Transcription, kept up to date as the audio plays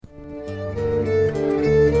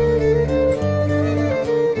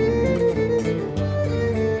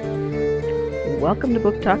welcome to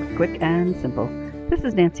Book Talks Quick and Simple. This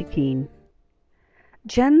is Nancy Keene.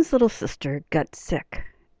 Jen's little sister got sick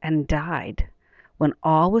and died. When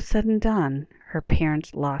all was said and done, her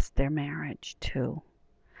parents lost their marriage, too.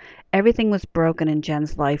 Everything was broken in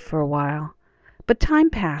Jen's life for a while. But time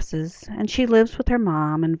passes, and she lives with her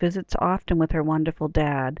mom and visits often with her wonderful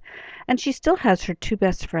dad, and she still has her two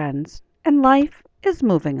best friends, and life is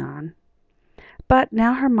moving on. But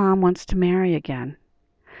now her mom wants to marry again.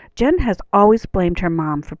 Jen has always blamed her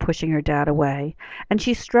mom for pushing her dad away, and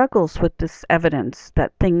she struggles with this evidence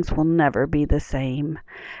that things will never be the same.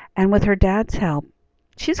 And with her dad's help,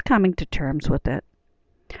 she's coming to terms with it.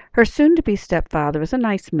 Her soon-to-be stepfather is a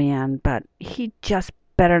nice man, but he just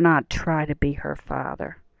better not try to be her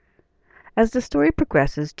father. As the story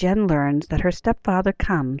progresses, Jen learns that her stepfather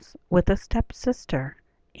comes with a stepsister,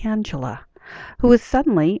 Angela, who is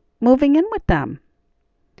suddenly moving in with them.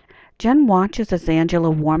 Jen watches as Angela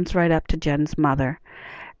warms right up to Jen's mother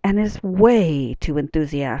and is way too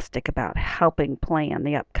enthusiastic about helping plan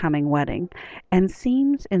the upcoming wedding and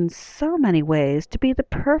seems in so many ways to be the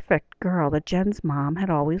perfect girl that Jen's mom had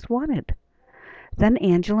always wanted. Then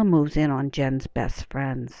Angela moves in on Jen's best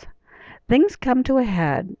friends. Things come to a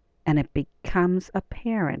head and it becomes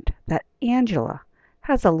apparent that Angela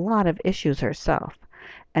has a lot of issues herself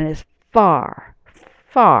and is far,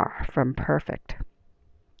 far from perfect.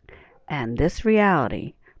 And this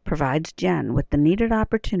reality provides Jen with the needed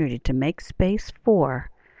opportunity to make space for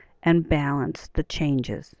and balance the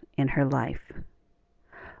changes in her life.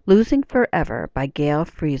 Losing Forever by Gayle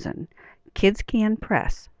Friesen, Kids Can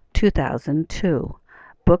Press, 2002.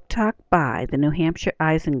 Book Talk by the New Hampshire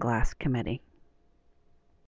Isinglass Committee.